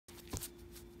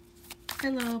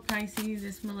Hello Pisces,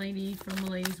 it's Maladys from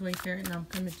Maladys Wayfair, and I'm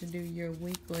coming to do your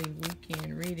weekly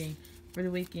weekend reading for the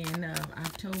weekend of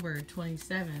October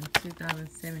 27th,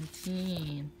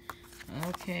 2017.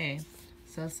 Okay,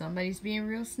 so somebody's being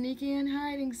real sneaky and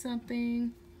hiding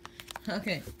something.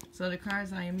 Okay, so the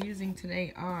cards I am using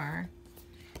today are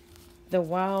The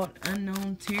Wild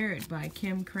Unknown Tarot by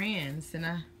Kim Krans, and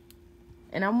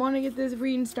I want to get this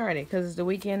reading started because it's the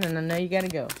weekend and I know you got to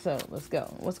go. So let's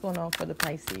go. What's going on for the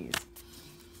Pisces?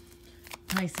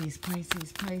 Pisces.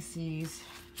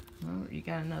 Oh, you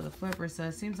got another flipper. So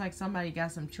it seems like somebody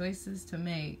got some choices to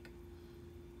make.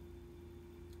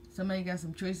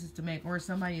 Or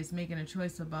somebody is making a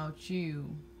choice about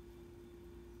you.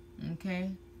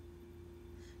 Okay?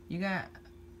 You got,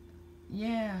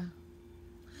 yeah,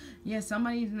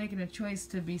 somebody's making a choice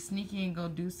to be sneaky and go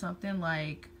do something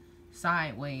like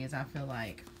sideways, I feel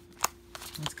like.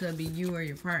 This could be you or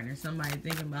your partner. Somebody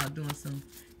thinking about doing some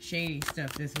shady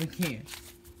stuff this weekend.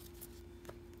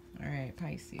 Alright,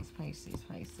 Pisces.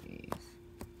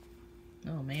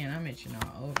 Oh man, I'm itching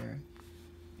all over.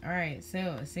 Alright, so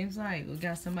it seems like we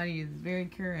got somebody who's very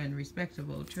caring,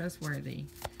 respectable, trustworthy.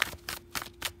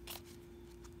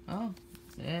 Oh,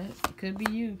 yeah, it could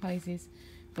be you, Pisces.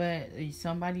 But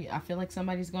somebody, I feel like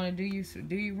somebody's going to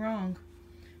do you wrong.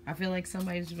 I feel like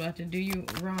somebody's about to do you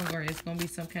wrong, or it's going to be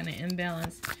some kind of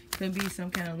imbalance. Could be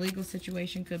some kind of legal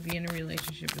situation. Could be in a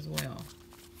relationship as well.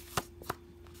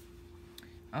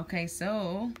 Okay,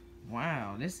 so,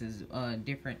 wow, this is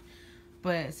different.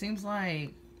 But it seems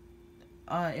like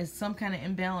it's some kind of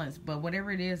imbalance. But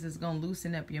whatever it is, it's going to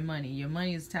loosen up your money. Your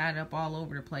money is tied up all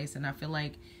over the place. And I feel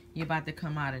like you're about to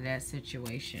come out of that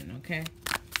situation, okay?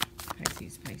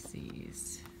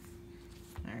 Pisces.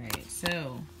 Alright,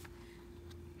 so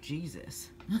Jesus.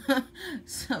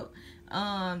 So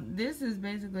this is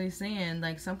basically saying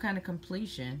like some kind of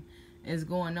completion is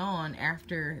going on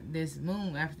after this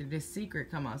moon, after this secret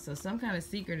come out. So some kind of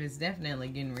secret is definitely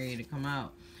getting ready to come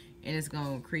out, and it's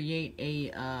going to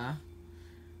create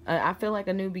I feel like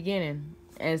a new beginning,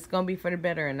 and it's going to be for the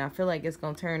better. And I feel like it's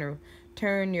going to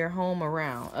turn your home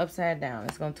around, upside down.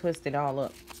 It's going to twist it all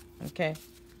up, okay?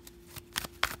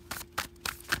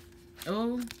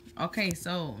 Oh, okay,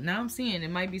 so now I'm seeing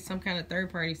it might be some kind of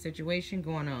third-party situation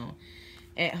going on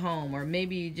at home, or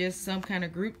maybe just some kind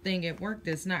of group thing at work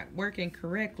that's not working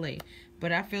correctly.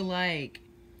 But I feel like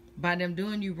by them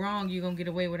doing you wrong, you're going to get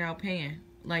away without paying.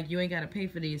 Like, you ain't got to pay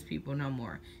for these people no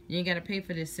more. You ain't got to pay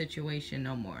for this situation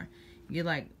no more. You're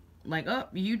like, oh,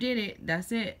 you did it.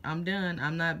 That's it. I'm done.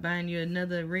 I'm not buying you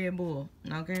another Red Bull,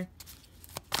 okay?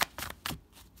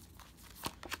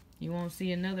 You won't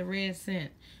see another red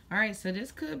cent. Alright, so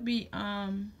this could be,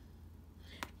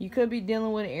 you could be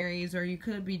dealing with Aries, or you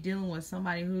could be dealing with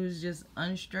somebody who's just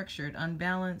unstructured,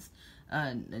 unbalanced,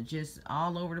 just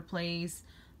all over the place,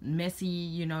 messy,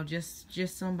 you know, just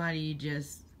somebody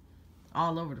just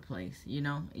all over the place, you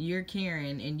know. You're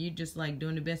caring, and you just like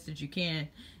doing the best that you can.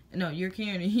 No, you're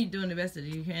caring, and you're doing the best that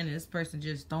you can, and this person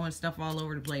just throwing stuff all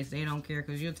over the place. They don't care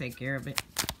because you'll take care of it,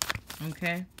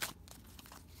 okay?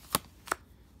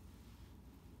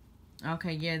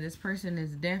 Okay, yeah, this person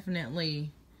is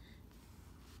definitely,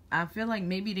 I feel like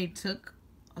maybe they took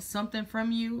something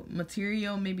from you,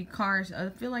 material, maybe cars. I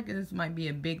feel like this might be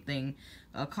a big thing,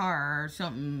 a car or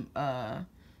something,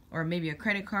 or maybe a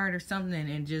credit card or something,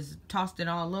 and just tossed it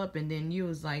all up, and then you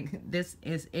was like, this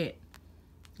is it,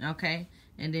 okay?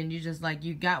 And then you just like,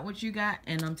 you got what you got,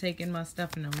 and I'm taking my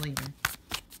stuff and I'm leaving.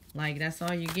 Like, that's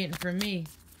all you're getting from me.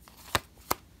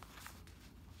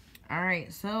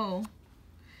 Alright, so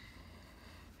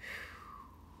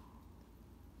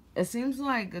it seems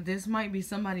like this might be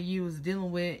somebody you was dealing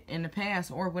with in the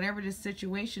past, or whatever this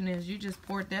situation is, you just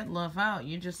poured that love out.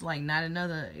 You just like, not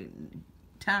another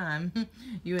time.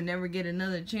 You would never get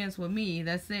another chance with me.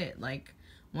 That's it. Like,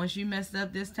 once you messed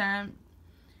up this time,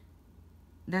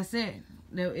 that's it.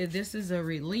 This is a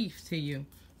relief to you.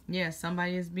 Yeah,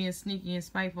 somebody is being sneaky and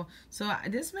spiteful. So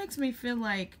this makes me feel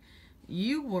like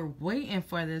you were waiting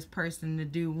for this person to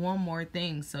do one more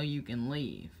thing so you can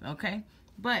leave, okay?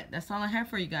 But that's all I have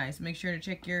for you guys. Make sure to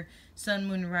check your sun,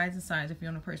 moon, and rising signs. If you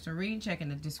want a personal reading, check in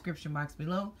the description box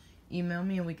below. Email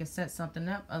me and we can set something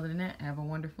up. Other than that, have a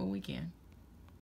wonderful weekend.